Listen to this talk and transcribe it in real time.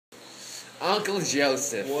Uncle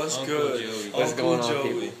Joseph. What's Uncle good? Joey. What's Uncle going on,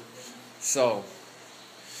 Joey. people? So,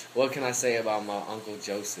 what can I say about my Uncle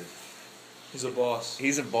Joseph? He's a boss.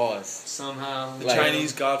 He's a boss. Somehow. The Like-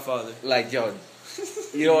 Chinese godfather. Like, yo,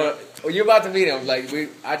 you know, when you're about to meet him, like,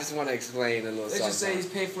 I just want to explain a little Let's something. just say he's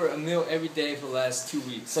paid for a meal every day for the last 2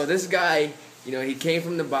 weeks. So this guy, you know, he came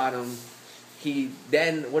from the bottom. He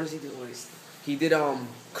then, what does he do? He did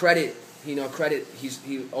credit. You know, credit. He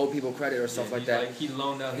owed people credit or stuff like that. He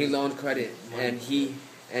loaned out. He loaned credit, money.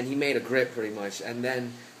 and he made a grip pretty much. And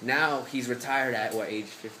then now he's retired at what age?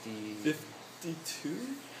 50. 52?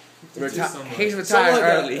 He's retired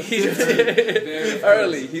early. He's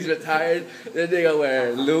early. He's retired. This nigga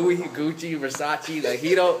wear Louis, Gucci, Versace. Like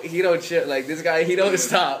he don't chill. Like this guy, he don't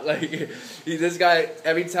stop. Like this guy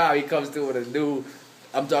every time he comes through with a new.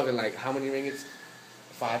 I'm talking like how many ringgits?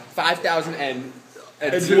 5,000 and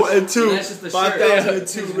two. And two. That's just the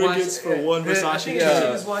 5,002 shirt. ringgits for one I Versace think Yeah. the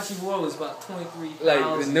cheapest watch he wore was about 23,000.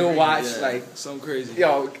 Like the new watch. Yeah, Like something crazy.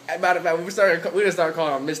 yo, matter of fact, we're gonna start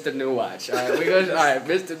calling him Mr. New Watch. All right,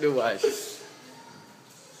 Mr. New Watch.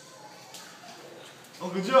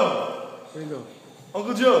 Uncle Joe. Where you go?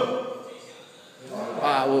 Uncle Joe.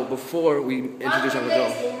 Well, before we introduce Uncle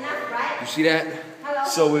Joe, you see that?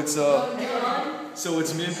 So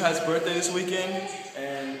it's me and Pat's birthday this weekend,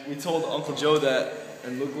 and we told Uncle Joe that,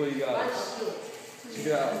 and look what he got. He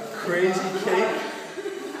got crazy cake.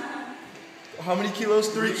 How many kilos?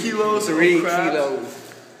 3 kilos. 3 of crabs, kilos.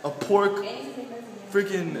 a pork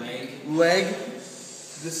freaking leg.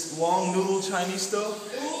 This long noodle Chinese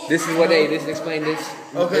stuff. This is what this explain this.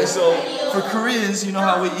 Okay, so for Koreans, you know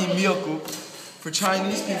how we eat miyeokguk. For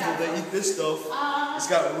Chinese people, they eat this stuff. It's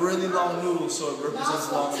got really long noodles, so it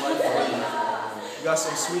represents long life for you. We got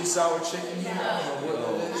some sweet sour chicken here. I don't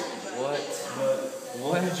know what that is.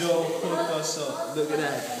 What? Uncle Joe cooked us up. Look at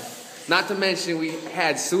that. Not to mention we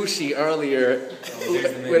had sushi earlier.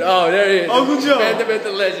 There it is. Uncle Joe. Benjamin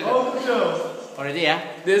the legend. Uncle Joe. Already, yeah?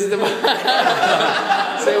 This is the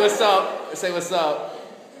Say what's up. Say what's up.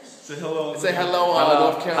 Say hello. Say hello, Hello.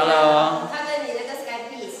 North Carolina. Hello.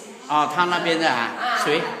 他那边的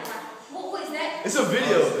谁 It's a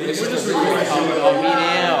video. We're just Oh, recording.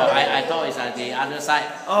 video. I thought it's at the other side.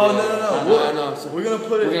 Oh, no. No, so We're gonna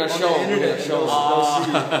put it We're gonna on show the 'em, we're internet. gonna show 'em. They'll see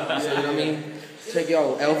it. yeah, you know what I mean? Check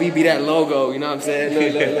yo, LV be that logo, you know what I'm saying?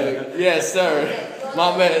 Look. Yes, sir.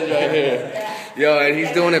 My man's right here. Yo, and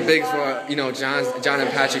he's doing it big for, you know, John and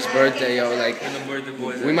Patrick's birthday, yo. Like,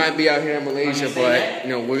 we might be out here in Malaysia, but, you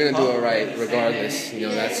know, we're gonna do it right regardless. You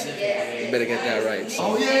know, you better get that right. So.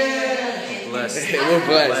 Oh, yeah. Blessed. We're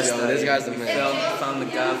blessed, yo. This guy's the man. Found the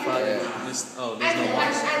Godfather. Yeah. There's no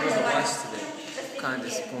watch. There's no watch today. Kind of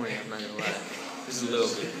disappointed. I'm not gonna lie. Just a little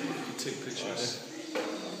bit. Take pictures.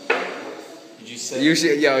 Did you say?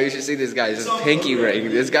 You should see this guy. It's his pinky ring.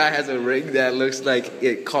 This guy has a ring that looks like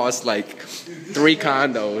it costs like 3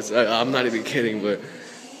 condos. I'm not even kidding, but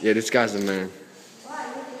yeah, this guy's the man.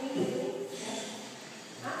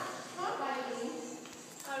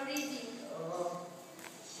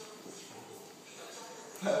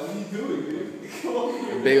 What are you doing, dude? Come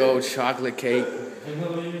on. A big old chocolate cake.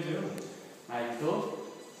 What are you doing?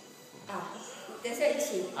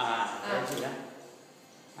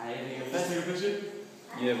 Let's take a picture?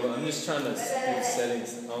 Yeah, but I'm just trying to do the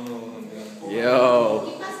settings. I don't know what I'm doing.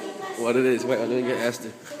 Yo, what it is? Wait, let me get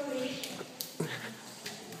Esther.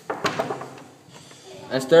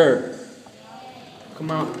 Esther,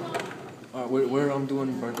 come out. Where I'm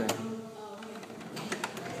doing birthday.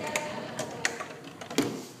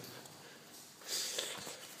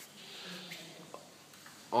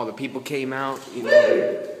 All the people came out, you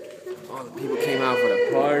know. All the people came out for the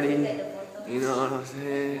party. You know what I'm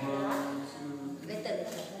saying?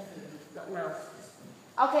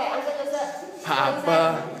 Okay, Uncle Joseph.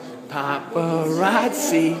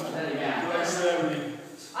 Paparazzi.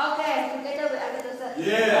 Okay, together with Uncle Joseph.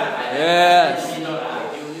 Yeah. Yes.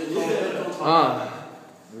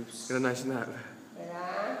 Get a nice snap.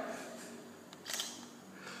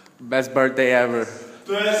 Best birthday ever.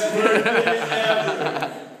 Best birthday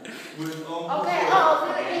ever. With Uncle Okay, Joe.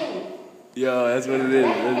 Philippines. Yo, that's what it is.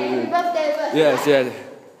 That's what it Happy is. birthday first. Yes.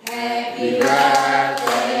 Happy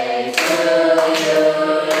birthday to you.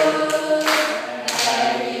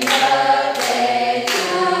 Happy birthday to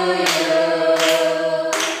you.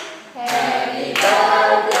 Happy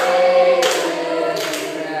birthday to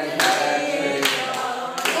you.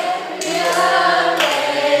 Happy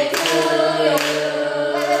birthday to you.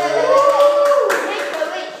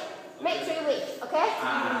 Make 3 wish, okay?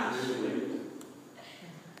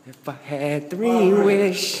 If I had 3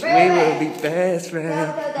 wishes, we would be best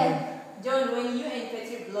friends. Tell them. John, when you and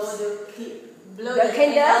Patrick blow Blow the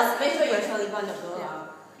candles. Make sure you're totally gonna blow out.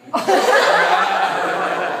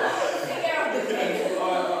 Take care of the cake.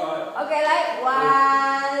 Okay, like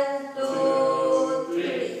 1, 2, 3.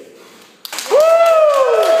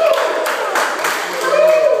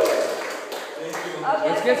 Okay.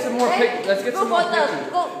 Let's get some more pictures. Let's get some more pictures.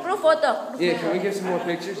 Group photo. Yeah, can we get some more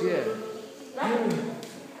pictures? Yeah.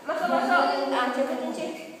 Masuk.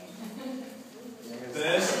 Cik.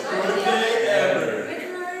 Best birthday ever.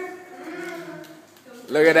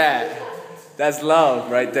 Look at that. That's love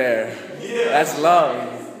right there. That's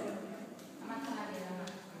love.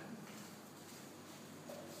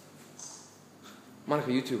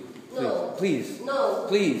 Monica, you too. Please. No. Please. No.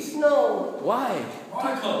 Please. No. Why?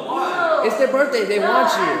 Michael, why? It's their birthday. They want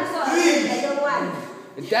I'm you. sorry. I don't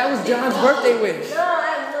want. That was John's birthday wish. No,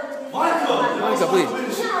 I'm not. Michael, Monica, please.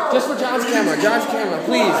 No. Just for John's camera. John's camera.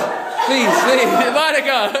 Please. Please. Please.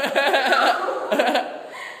 Monica.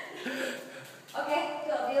 Okay,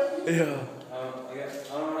 two of you. Yeah.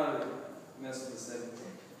 I don't know how to mess with the setting.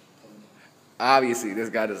 Obviously, this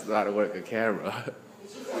guy doesn't know how to work a camera.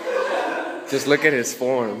 Just look at his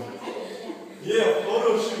form. Yeah,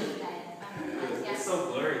 photo shoot. It's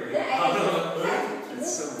so blurry, dude.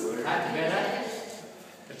 It's so blurry.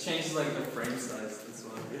 It changes like the frame size. This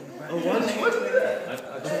one. Oh, what?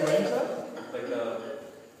 Like the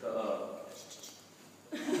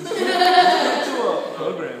To a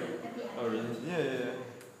program. Oh really? Yeah.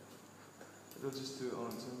 It'll just do it on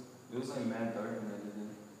its own. It was like mad dark when I did it.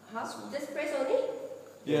 Huh? Just press only?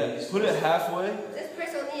 Yeah, put it halfway. Just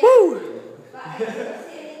press only. Woo! But I cannot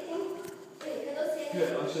see anything. Wait, you cannot see anything.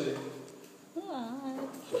 Yeah, I'll show you.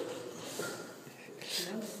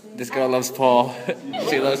 This girl loves Paul.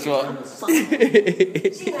 She loves Paul. She like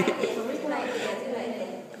it. She like it.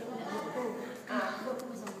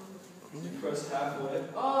 Press halfway.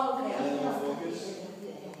 Oh, okay. And then focus.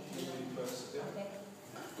 And then you press it.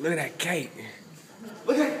 Look at that cake.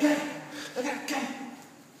 Look at that cake! Look at that cake!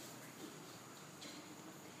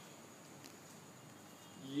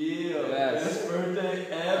 Yeah, Yes. best birthday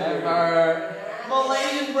ever. Ever.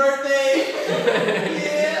 Malaysian birthday!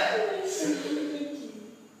 Yeah!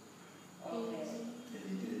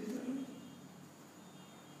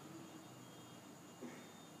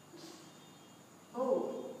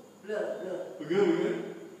 Oh, look. We're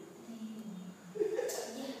good.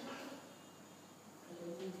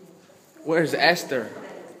 Where's Esther?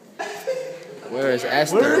 Where is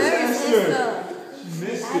Esther? Where is Esther? She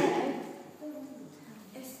missed it.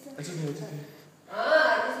 It's okay.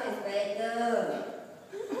 Ah, this one is better.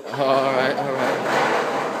 All right.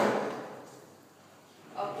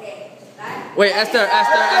 Okay. Right? Wait, Esther.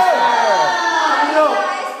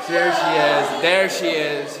 There she is. There she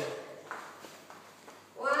is.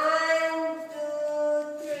 1, 2,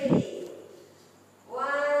 3. 1,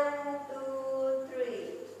 2,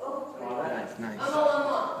 3. Oh, Nice, nice. one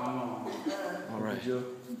more. All right.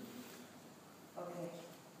 Okay.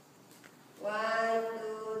 1,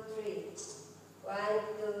 2, 3. 1,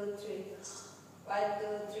 2, 3. 1,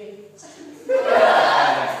 2, 3.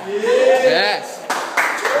 Yes.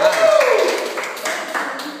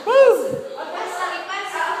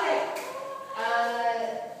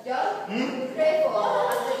 John, pray for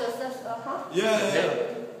Uncle Joseph.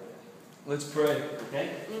 Yeah. Let's pray. Okay.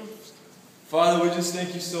 Father, we just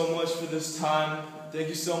thank you so much for this time. Thank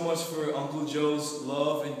you so much for Uncle Joe's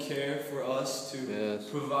love and care for us to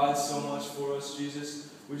provide so much for us, Jesus.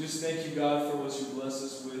 We just thank you, God, for what you bless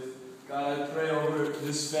us with. God, I pray over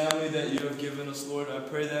this family that you have given us, Lord. I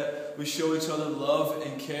pray that we show each other love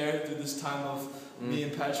and care through this time of me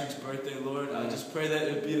and Patrick's birthday, Lord. I just pray that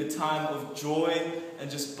it be a time of joy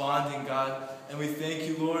and just bonding, God. And we thank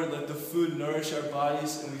you, Lord. Let the food nourish our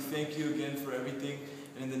bodies. And we thank you again for everything.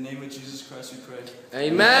 And in the name of Jesus Christ we pray.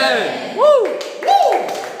 Amen. Woo!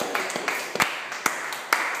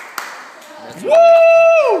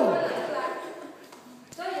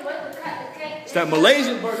 So you want to cut the cake? It's that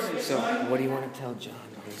Malaysian birthday. So, what do you want to tell John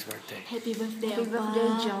on his birthday? Happy birthday,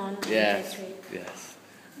 John. Yes. Yes.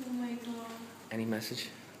 Oh my god. Any message?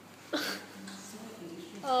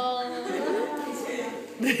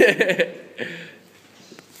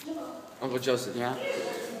 Uncle Joseph. Yeah.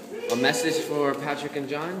 A message for Patrick and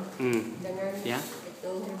John? Yeah.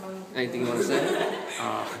 Anything you want to say?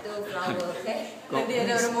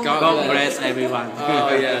 God bless everyone.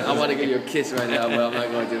 Oh yeah, I want to give you a kiss right now, but I'm not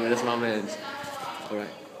going to. That's my man's. All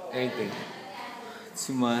right. Anything?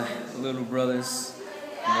 To my little brothers,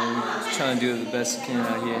 just trying to do the best you can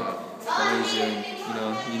out here. Malaysia,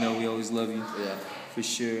 and, you know, we always love you. Yeah. For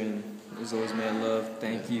sure, and there's always mad love.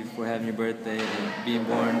 Thank you for having your birthday and being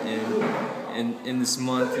born in this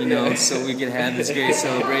month, so we can have this great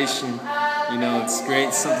celebration. You know, it's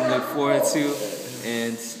great, something to look forward to,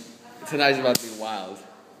 and tonight's about to be wild.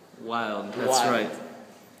 Wild. That's Wild. right.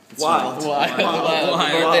 That's Wild. right.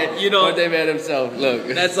 Wild. Birthday, You know, birthday man himself. Look.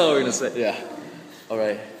 that's all we're gonna say. Yeah. All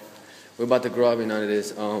right. We're about to grow up. You know what it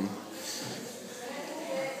is.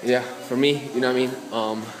 Yeah. For me, you know what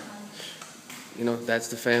I mean. You know, that's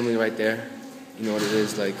the family right there. You know what it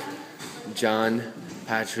is, like John,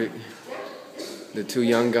 Patrick, the two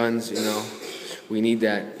young guns. You know, we need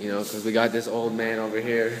that. You know, because we got this old man over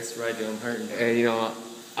here. That's right, dude. I'm hurting. And you know,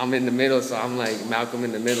 I'm in the middle, so I'm like Malcolm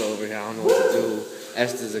in the middle over here. I don't know what to do.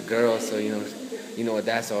 Esther's a girl, so you know what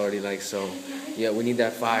that's already like. So yeah, we need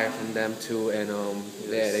that fire from them too, and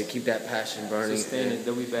yeah, they keep that passion burning. Sustain it.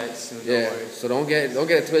 They'll be back soon. Yeah, Don't worry. so don't get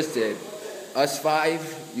it twisted. Us five,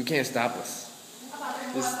 you can't stop us.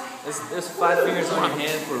 There's 5 fingers on your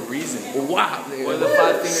hand for a reason. Wow, Or the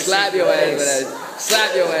 5 fingers. slap your ass with that.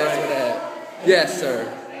 Slap your ass with that. Yes, sir.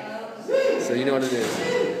 So you know what it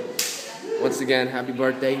is. Once again, happy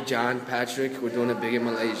birthday, John, Patrick. We're doing it big in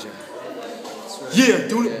Malaysia. Yeah,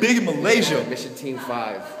 doing it big in Malaysia. Mission Team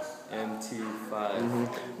 5.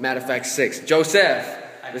 MT5. Matter of fact, 6. Joseph.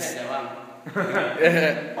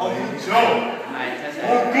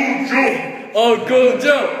 Uncle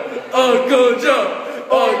Joe. Uncle Joe.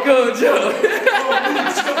 Uncle Joe.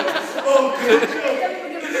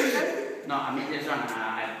 No, I mean this one.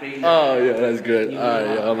 I bring. Oh yeah, that's good. All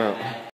right, yeah, I'm out.